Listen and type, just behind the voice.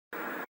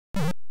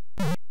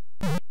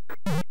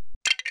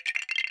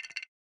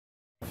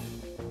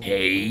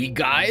Hey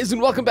guys,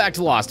 and welcome back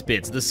to Lost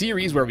Bits, the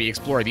series where we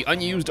explore the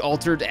unused,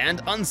 altered, and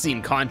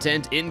unseen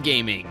content in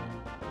gaming.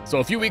 So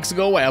a few weeks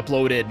ago I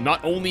uploaded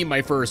not only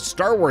my first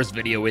Star Wars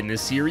video in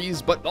this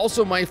series, but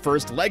also my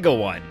first LEGO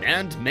one,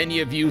 and many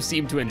of you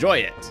seem to enjoy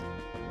it.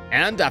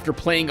 And after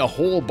playing a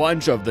whole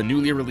bunch of the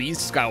newly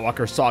released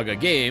Skywalker Saga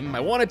game, I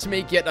wanted to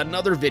make yet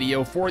another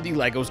video for the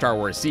LEGO Star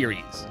Wars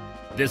series.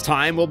 This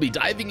time, we'll be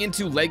diving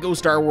into LEGO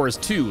Star Wars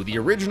 2, the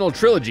original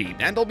trilogy,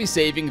 and I'll be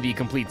saving the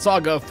complete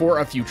saga for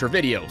a future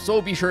video,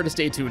 so be sure to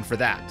stay tuned for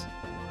that.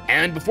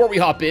 And before we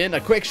hop in,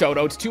 a quick shout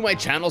out to my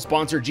channel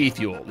sponsor G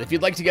Fuel. If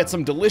you'd like to get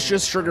some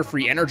delicious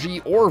sugar-free energy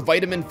or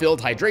vitamin-filled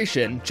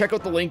hydration, check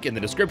out the link in the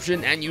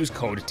description and use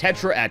code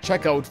TETRA at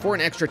checkout for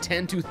an extra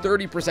 10 to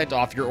 30%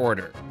 off your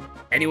order.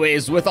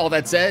 Anyways, with all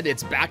that said,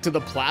 it's back to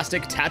the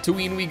plastic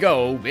Tatooine we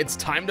go. It's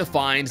time to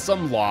find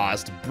some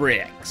lost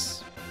bricks.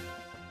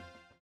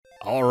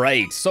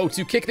 Alright, so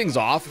to kick things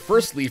off,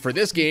 firstly for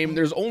this game,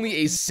 there's only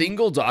a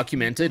single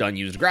documented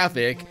unused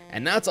graphic,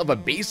 and that's of a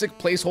basic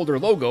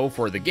placeholder logo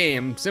for the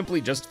game, simply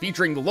just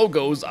featuring the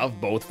logos of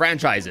both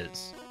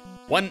franchises.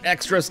 One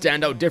extra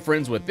standout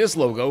difference with this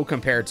logo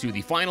compared to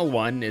the final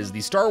one is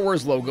the Star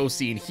Wars logo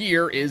seen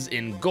here is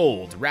in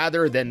gold,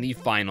 rather than the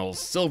final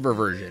silver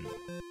version.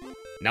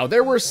 Now,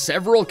 there were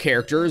several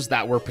characters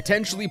that were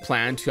potentially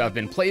planned to have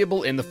been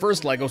playable in the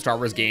first LEGO Star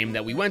Wars game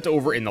that we went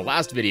over in the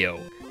last video,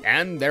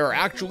 and there are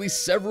actually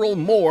several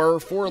more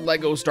for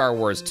LEGO Star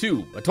Wars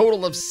 2, a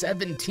total of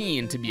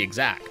 17 to be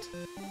exact.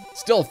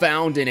 Still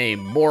found in a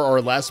more or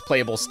less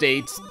playable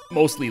state,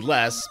 mostly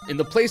less, in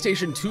the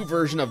PlayStation 2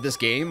 version of this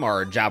game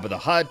are Jabba the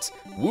Hutt,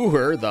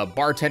 Wooher, the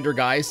bartender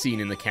guy seen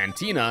in the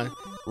cantina,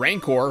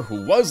 Rancor,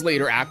 who was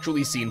later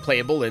actually seen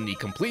playable in the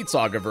complete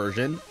Saga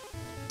version,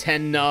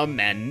 Ten Numb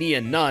and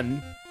Nia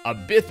Nun, a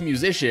Bith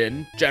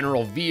musician,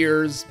 General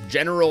Veers,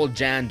 General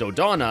Jan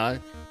Dodonna,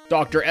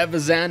 Dr.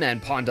 Evazan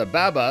and Ponda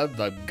Baba,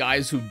 the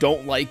guys who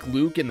don't like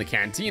Luke in the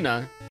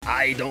cantina,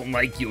 I don't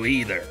like you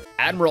either,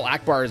 Admiral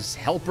Akbar's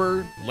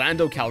helper,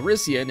 Lando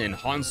Calrissian in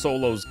Han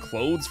Solo's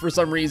clothes for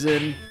some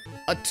reason,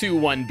 a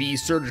 2-1B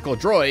surgical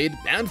droid,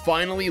 and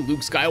finally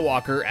Luke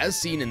Skywalker as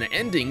seen in the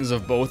endings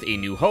of both A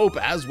New Hope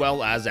as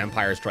well as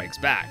Empire Strikes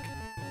Back.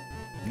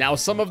 Now,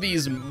 some of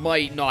these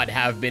might not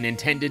have been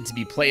intended to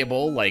be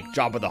playable, like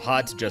Jabba the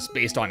Hutt just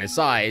based on his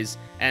size,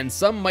 and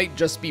some might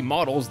just be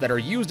models that are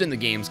used in the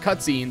game's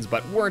cutscenes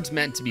but weren't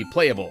meant to be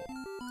playable.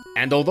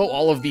 And although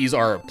all of these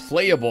are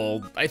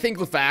playable, I think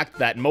the fact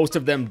that most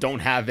of them don't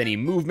have any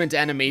movement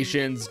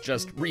animations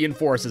just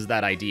reinforces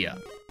that idea.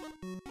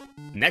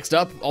 Next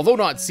up, although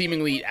not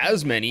seemingly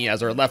as many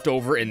as are left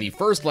over in the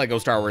first LEGO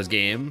Star Wars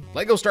game,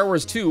 LEGO Star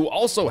Wars 2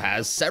 also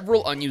has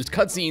several unused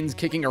cutscenes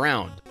kicking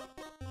around.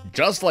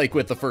 Just like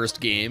with the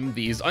first game,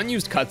 these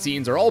unused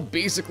cutscenes are all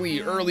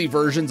basically early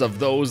versions of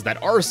those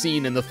that are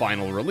seen in the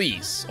final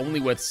release,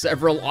 only with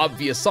several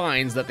obvious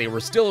signs that they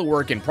were still a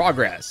work in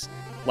progress,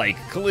 like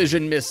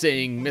collision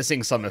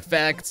missing some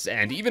effects,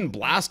 and even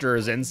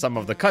blasters in some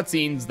of the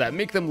cutscenes that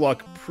make them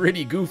look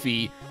pretty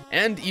goofy,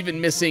 and even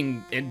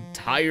missing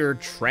entire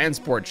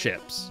transport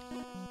ships.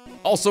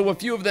 Also, a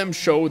few of them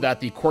show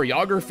that the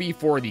choreography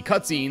for the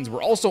cutscenes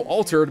were also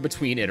altered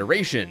between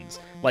iterations.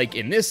 Like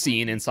in this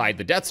scene inside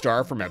the Death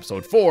Star from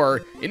Episode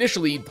 4,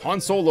 initially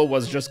Han Solo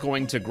was just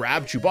going to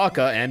grab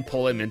Chewbacca and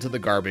pull him into the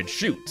garbage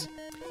chute.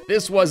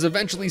 This was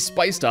eventually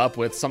spiced up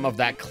with some of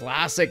that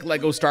classic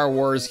LEGO Star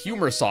Wars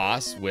humor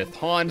sauce, with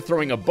Han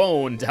throwing a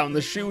bone down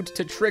the chute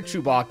to trick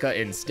Chewbacca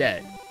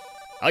instead.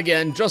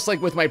 Again, just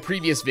like with my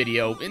previous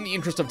video, in the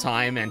interest of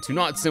time and to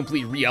not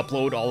simply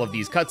re-upload all of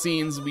these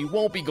cutscenes, we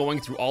won't be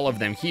going through all of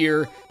them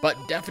here, but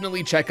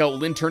definitely check out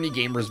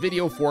LinTurneyGamer's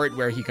video for it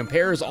where he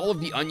compares all of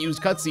the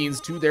unused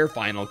cutscenes to their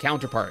final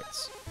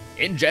counterparts.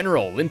 In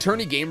general,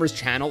 LinTurneyGamer's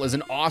channel is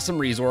an awesome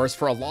resource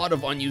for a lot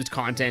of unused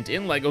content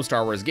in LEGO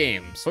Star Wars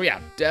games, so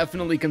yeah,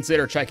 definitely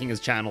consider checking his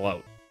channel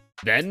out.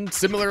 Then,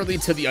 similarly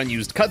to the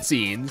unused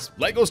cutscenes,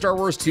 LEGO Star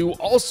Wars 2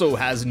 also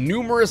has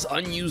numerous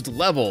unused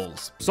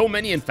levels, so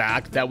many in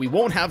fact that we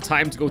won't have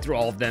time to go through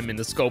all of them in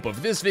the scope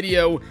of this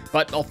video,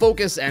 but I'll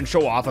focus and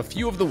show off a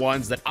few of the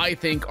ones that I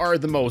think are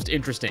the most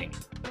interesting.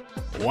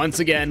 Once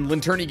again,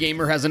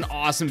 LinTurneyGamer has an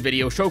awesome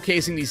video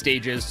showcasing these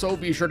stages, so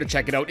be sure to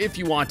check it out if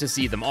you want to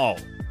see them all.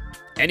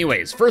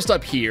 Anyways, first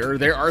up here,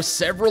 there are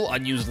several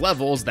unused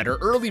levels that are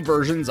early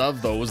versions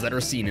of those that are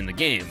seen in the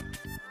game.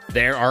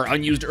 There are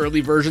unused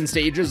early version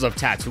stages of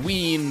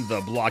Tatooine,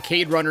 the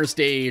Blockade Runner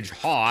stage,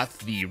 Hoth,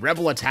 the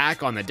Rebel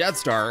attack on the Death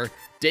Star,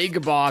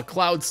 Dagobah,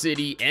 Cloud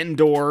City,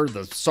 Endor,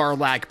 the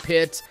Sarlacc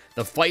pit,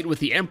 the fight with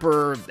the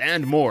Emperor,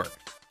 and more.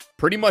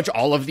 Pretty much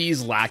all of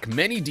these lack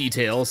many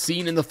details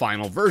seen in the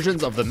final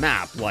versions of the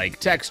map, like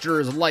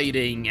textures,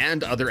 lighting,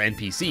 and other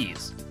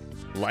NPCs.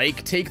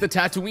 Like, take the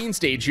Tatooine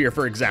stage here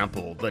for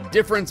example. The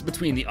difference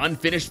between the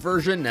unfinished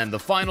version and the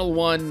final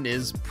one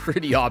is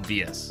pretty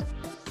obvious.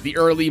 The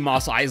early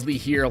Mos Eisley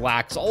here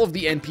lacks all of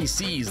the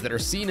NPCs that are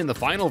seen in the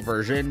final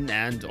version,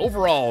 and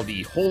overall,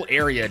 the whole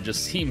area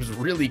just seems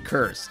really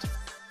cursed.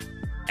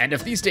 And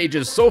if these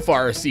stages so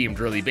far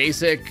seemed really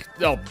basic,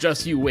 oh,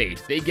 just you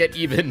wait, they get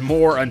even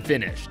more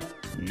unfinished.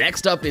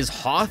 Next up is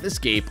Hoth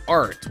Escape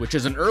Art, which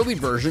is an early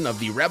version of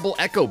the Rebel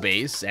Echo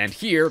base, and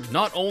here,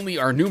 not only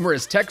are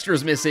numerous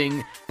textures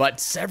missing, but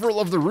several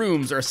of the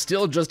rooms are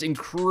still just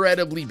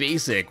incredibly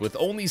basic, with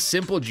only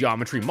simple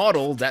geometry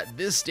modeled at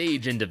this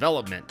stage in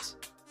development.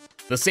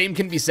 The same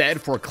can be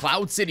said for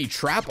Cloud City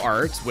Trap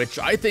Art, which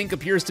I think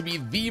appears to be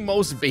the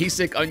most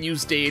basic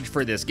unused stage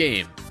for this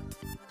game.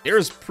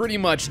 There's pretty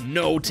much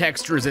no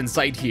textures in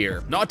sight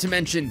here, not to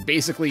mention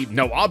basically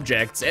no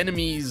objects,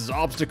 enemies,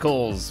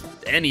 obstacles,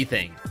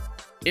 anything.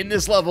 In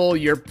this level,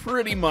 you're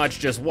pretty much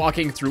just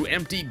walking through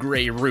empty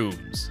gray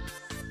rooms.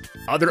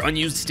 Other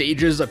unused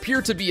stages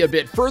appear to be a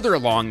bit further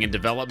along in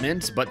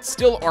development, but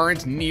still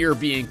aren't near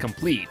being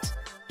complete.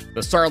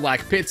 The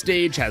Sarlacc Pit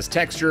stage has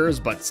textures,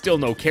 but still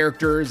no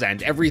characters,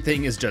 and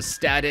everything is just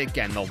static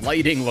and the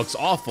lighting looks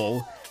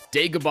awful.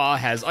 Dagobah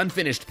has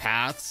unfinished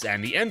paths,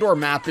 and the Endor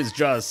map is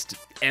just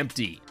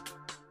empty.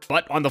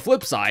 But on the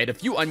flip side, a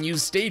few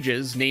unused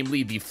stages,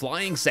 namely the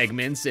flying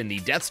segments in the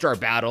Death Star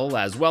battle,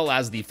 as well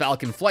as the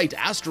Falcon Flight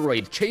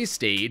asteroid chase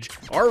stage,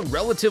 are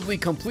relatively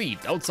complete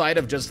outside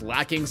of just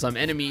lacking some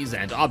enemies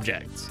and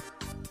objects.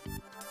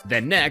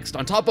 Then next,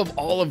 on top of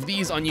all of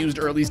these unused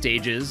early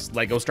stages,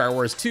 LEGO Star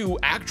Wars 2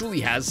 actually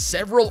has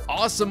several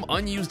awesome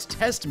unused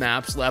test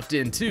maps left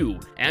in too,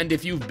 and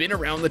if you've been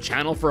around the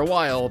channel for a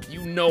while,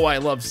 you know I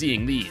love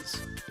seeing these.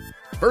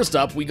 First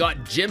up, we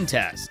got Gym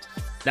Test.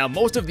 Now,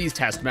 most of these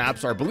test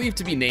maps are believed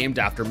to be named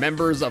after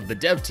members of the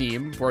dev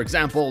team. For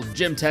example,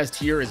 Gym Test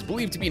here is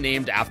believed to be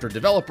named after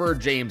developer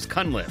James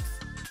Cunliffe.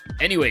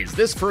 Anyways,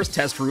 this first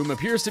test room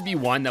appears to be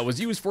one that was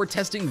used for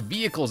testing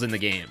vehicles in the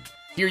game.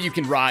 Here you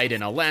can ride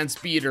in a land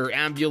speeder,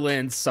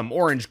 ambulance, some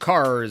orange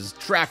cars,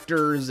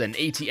 tractors, an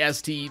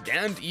AT-ST,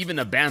 and even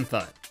a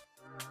Bantha.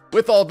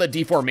 With all the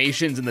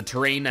deformations in the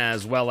terrain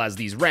as well as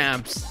these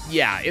ramps,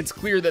 yeah, it's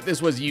clear that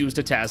this was used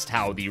to test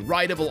how the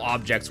rideable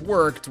objects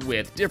worked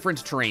with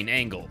different terrain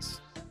angles.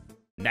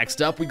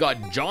 Next up, we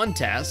got John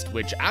Test,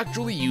 which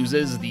actually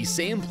uses the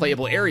same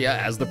playable area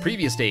as the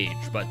previous stage,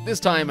 but this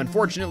time,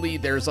 unfortunately,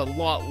 there's a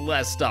lot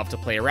less stuff to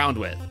play around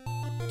with.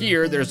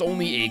 Here, there's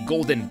only a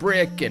golden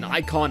brick, an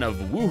icon of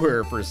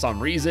Wooher for some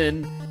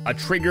reason, a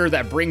trigger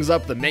that brings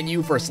up the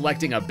menu for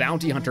selecting a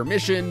bounty hunter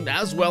mission,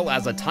 as well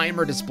as a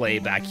timer display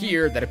back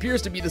here that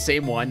appears to be the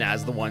same one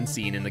as the one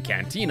seen in the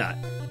cantina.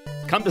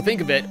 Come to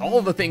think of it, all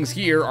of the things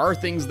here are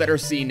things that are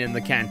seen in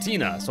the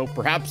cantina, so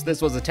perhaps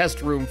this was a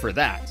test room for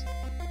that.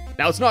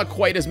 Now, it's not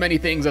quite as many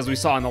things as we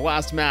saw in the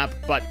last map,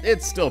 but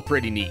it's still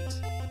pretty neat.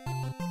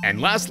 And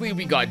lastly,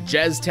 we got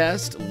Jez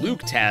Test,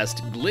 Luke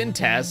Test, Glyn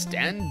Test,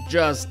 and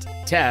just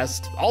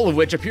Test, all of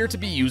which appear to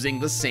be using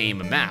the same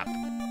map.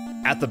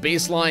 At the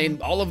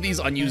baseline, all of these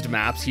unused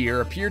maps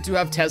here appear to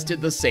have tested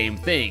the same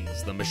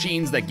things, the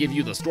machines that give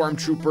you the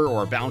Stormtrooper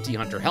or Bounty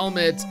Hunter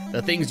helmet,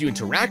 the things you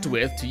interact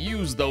with to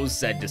use those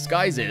said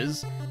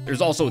disguises.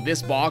 There's also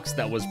this box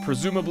that was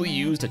presumably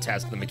used to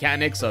test the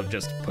mechanics of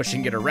just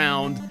pushing it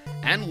around,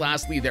 and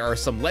lastly, there are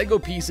some LEGO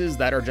pieces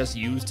that are just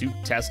used to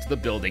test the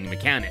building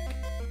mechanic.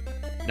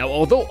 Now,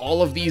 although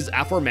all of these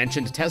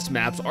aforementioned test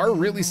maps are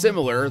really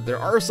similar, there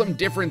are some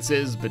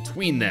differences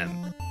between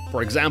them.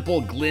 For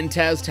example, Glyn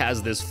Test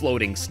has this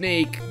floating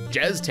snake,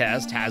 Jez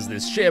Test has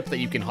this ship that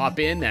you can hop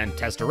in and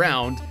test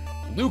around,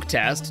 Luke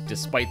Test,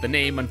 despite the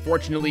name,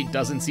 unfortunately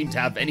doesn't seem to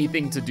have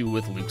anything to do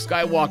with Luke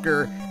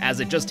Skywalker, as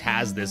it just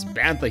has this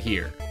Bantha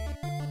here.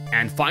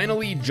 And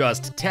finally,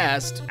 Just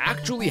Test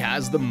actually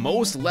has the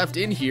most left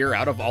in here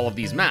out of all of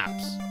these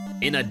maps.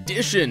 In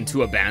addition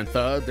to a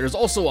Bantha, there's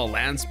also a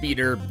land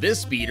speeder,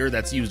 this speeder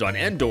that's used on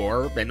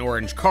Endor, an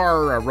orange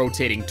car, a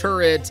rotating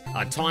turret,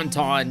 a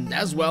tauntaun,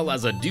 as well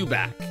as a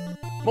dewback.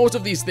 Most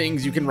of these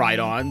things you can ride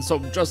on, so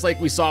just like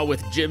we saw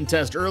with Gym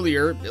Test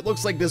earlier, it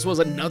looks like this was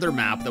another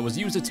map that was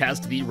used to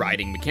test the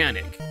riding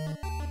mechanic.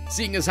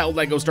 Seeing as how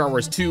LEGO Star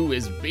Wars 2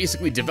 is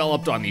basically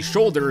developed on the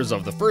shoulders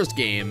of the first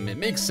game, it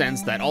makes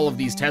sense that all of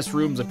these test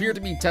rooms appear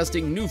to be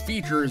testing new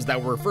features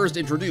that were first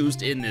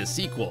introduced in this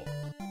sequel.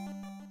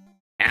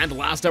 And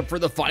last up for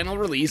the final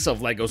release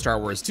of LEGO Star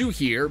Wars 2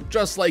 here,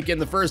 just like in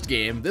the first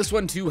game, this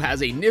one too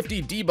has a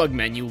nifty debug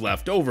menu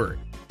left over.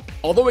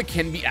 Although it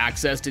can be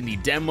accessed in the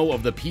demo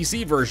of the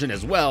PC version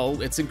as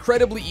well, it's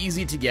incredibly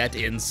easy to get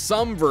in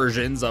some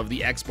versions of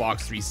the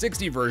Xbox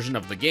 360 version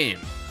of the game.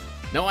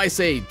 Now I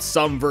say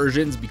some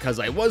versions because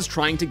I was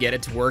trying to get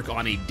it to work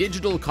on a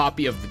digital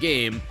copy of the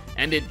game,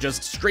 and it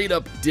just straight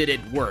up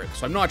didn't work,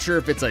 so I'm not sure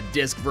if it's a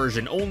disc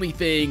version only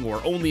thing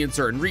or only in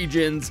certain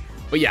regions,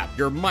 but yeah,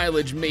 your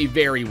mileage may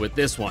vary with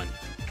this one.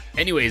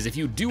 Anyways, if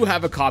you do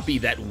have a copy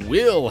that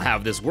will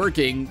have this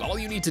working, all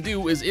you need to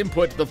do is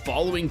input the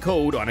following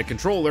code on a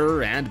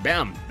controller and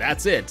bam,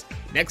 that's it.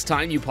 Next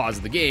time you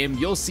pause the game,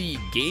 you'll see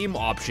game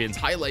options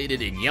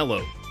highlighted in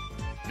yellow.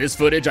 This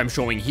footage I'm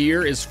showing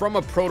here is from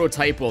a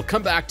prototype we'll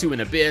come back to in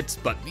a bit,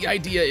 but the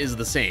idea is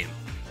the same.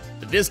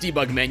 This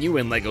debug menu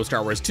in LEGO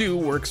Star Wars 2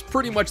 works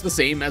pretty much the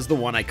same as the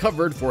one I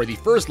covered for the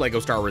first LEGO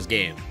Star Wars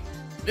game.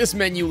 This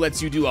menu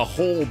lets you do a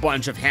whole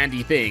bunch of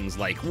handy things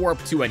like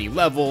warp to any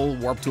level,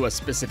 warp to a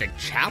specific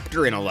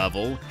chapter in a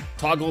level,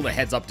 toggle the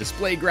heads-up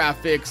display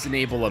graphics,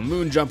 enable a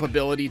moon jump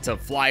ability to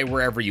fly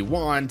wherever you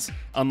want,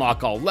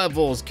 unlock all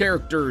levels,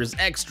 characters,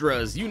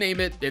 extras, you name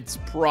it, it's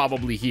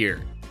probably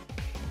here.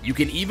 You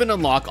can even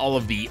unlock all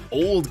of the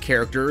old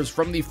characters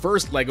from the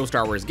first LEGO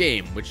Star Wars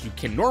game, which you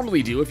can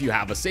normally do if you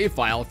have a save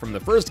file from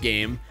the first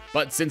game,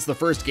 but since the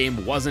first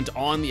game wasn't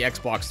on the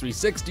Xbox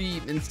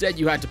 360, instead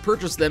you had to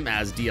purchase them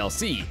as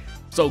DLC.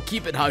 So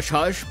keep it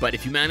hush-hush, but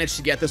if you manage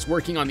to get this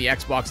working on the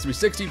Xbox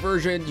 360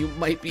 version, you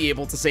might be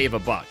able to save a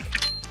buck.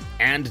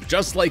 And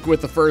just like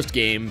with the first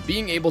game,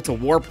 being able to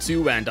warp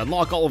to and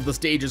unlock all of the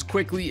stages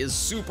quickly is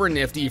super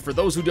nifty for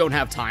those who don't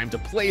have time to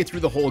play through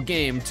the whole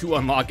game to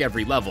unlock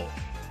every level.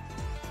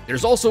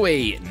 There's also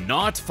a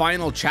not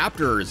final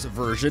chapters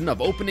version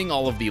of opening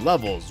all of the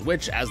levels,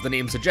 which, as the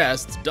name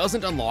suggests,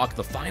 doesn't unlock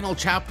the final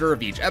chapter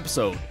of each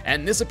episode,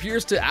 and this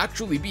appears to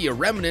actually be a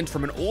remnant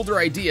from an older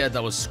idea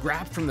that was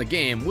scrapped from the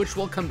game, which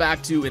we'll come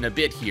back to in a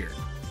bit here.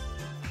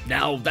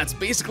 Now, that's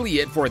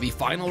basically it for the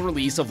final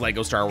release of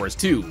LEGO Star Wars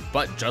 2,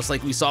 but just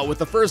like we saw with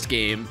the first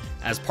game,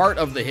 as part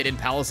of the Hidden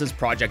Palaces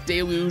Project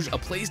Deluge, a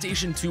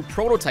PlayStation 2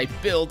 prototype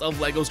build of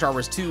LEGO Star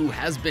Wars 2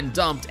 has been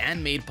dumped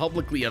and made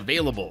publicly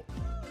available.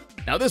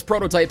 Now, this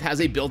prototype has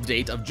a build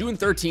date of June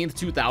 13th,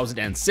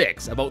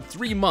 2006, about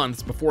 3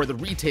 months before the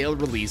retail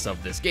release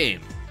of this game.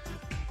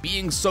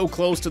 Being so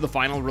close to the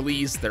final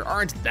release, there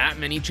aren't that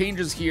many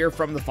changes here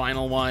from the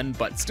final one,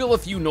 but still a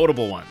few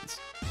notable ones.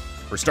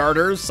 For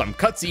starters, some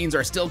cutscenes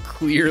are still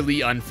clearly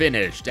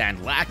unfinished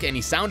and lack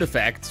any sound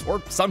effects,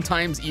 or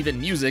sometimes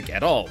even music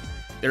at all.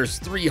 There's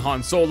 3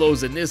 Han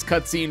Solos in this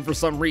cutscene for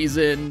some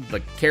reason, the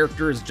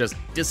characters just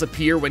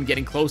disappear when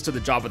getting close to the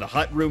Jabba the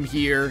Hutt room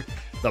here,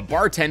 the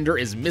bartender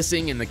is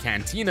missing in the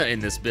cantina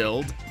in this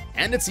build,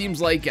 and it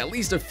seems like at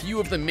least a few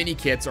of the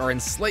mini-kits are in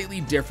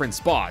slightly different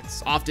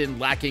spots, often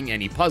lacking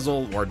any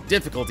puzzle, or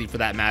difficulty for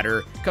that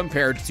matter,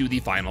 compared to the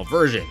final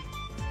version.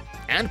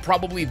 And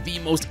probably the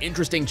most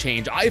interesting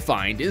change I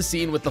find is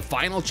seen with the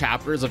final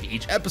chapters of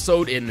each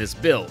episode in this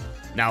build.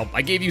 Now,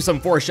 I gave you some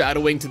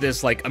foreshadowing to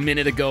this like a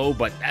minute ago,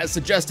 but as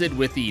suggested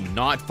with the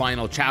not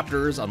final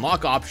chapters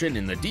unlock option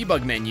in the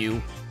debug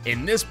menu,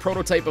 in this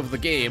prototype of the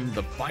game,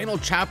 the final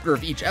chapter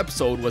of each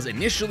episode was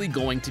initially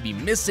going to be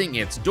missing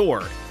its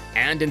door,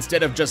 and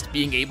instead of just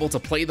being able to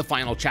play the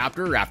final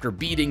chapter after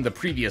beating the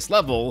previous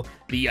level,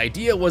 the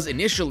idea was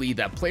initially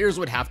that players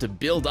would have to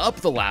build up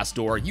the last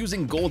door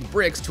using gold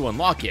bricks to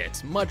unlock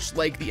it, much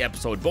like the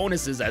episode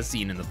bonuses as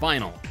seen in the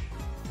final.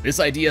 This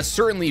idea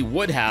certainly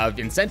would have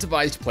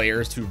incentivized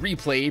players to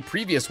replay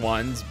previous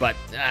ones, but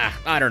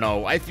I don't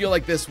know, I feel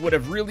like this would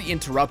have really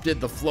interrupted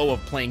the flow of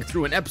playing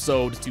through an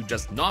episode to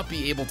just not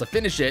be able to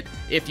finish it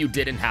if you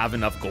didn't have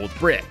enough gold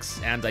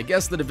bricks, and I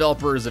guess the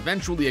developers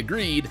eventually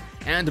agreed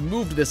and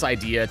moved this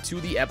idea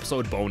to the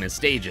episode bonus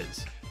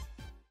stages.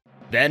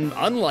 Then,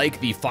 unlike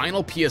the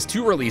final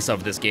PS2 release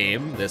of this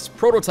game, this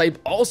prototype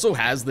also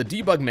has the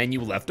debug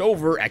menu left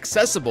over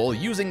accessible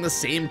using the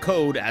same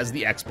code as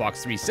the Xbox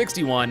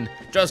 360 one,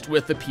 just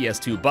with the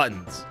PS2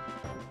 buttons.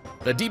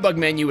 The debug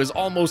menu is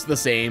almost the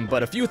same,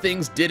 but a few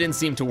things didn't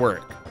seem to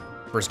work.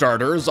 For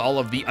starters, all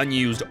of the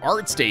unused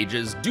art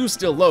stages do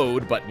still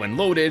load, but when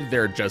loaded,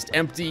 they're just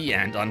empty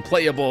and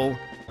unplayable.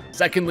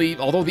 Secondly,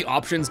 although the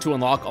options to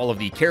unlock all of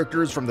the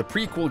characters from the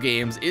prequel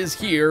games is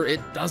here,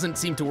 it doesn't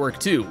seem to work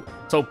too.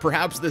 So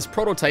perhaps this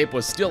prototype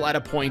was still at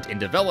a point in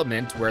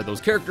development where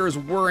those characters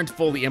weren't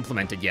fully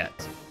implemented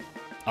yet.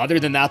 Other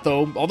than that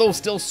though, although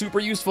still super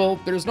useful,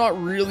 there's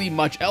not really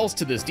much else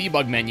to this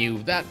debug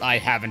menu that I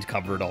haven't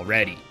covered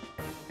already.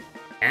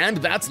 And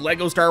that's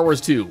LEGO Star Wars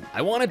 2.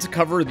 I wanted to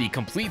cover the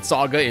complete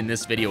saga in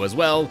this video as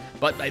well,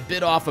 but I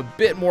bit off a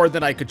bit more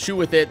than I could chew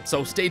with it,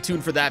 so stay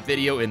tuned for that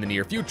video in the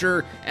near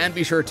future, and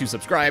be sure to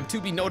subscribe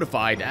to be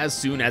notified as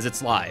soon as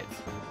it's live.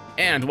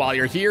 And while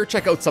you're here,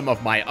 check out some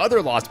of my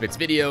other Lost Bits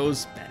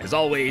videos, and as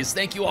always,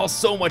 thank you all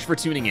so much for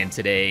tuning in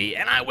today,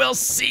 and I will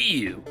see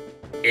you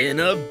in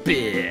a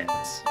bit.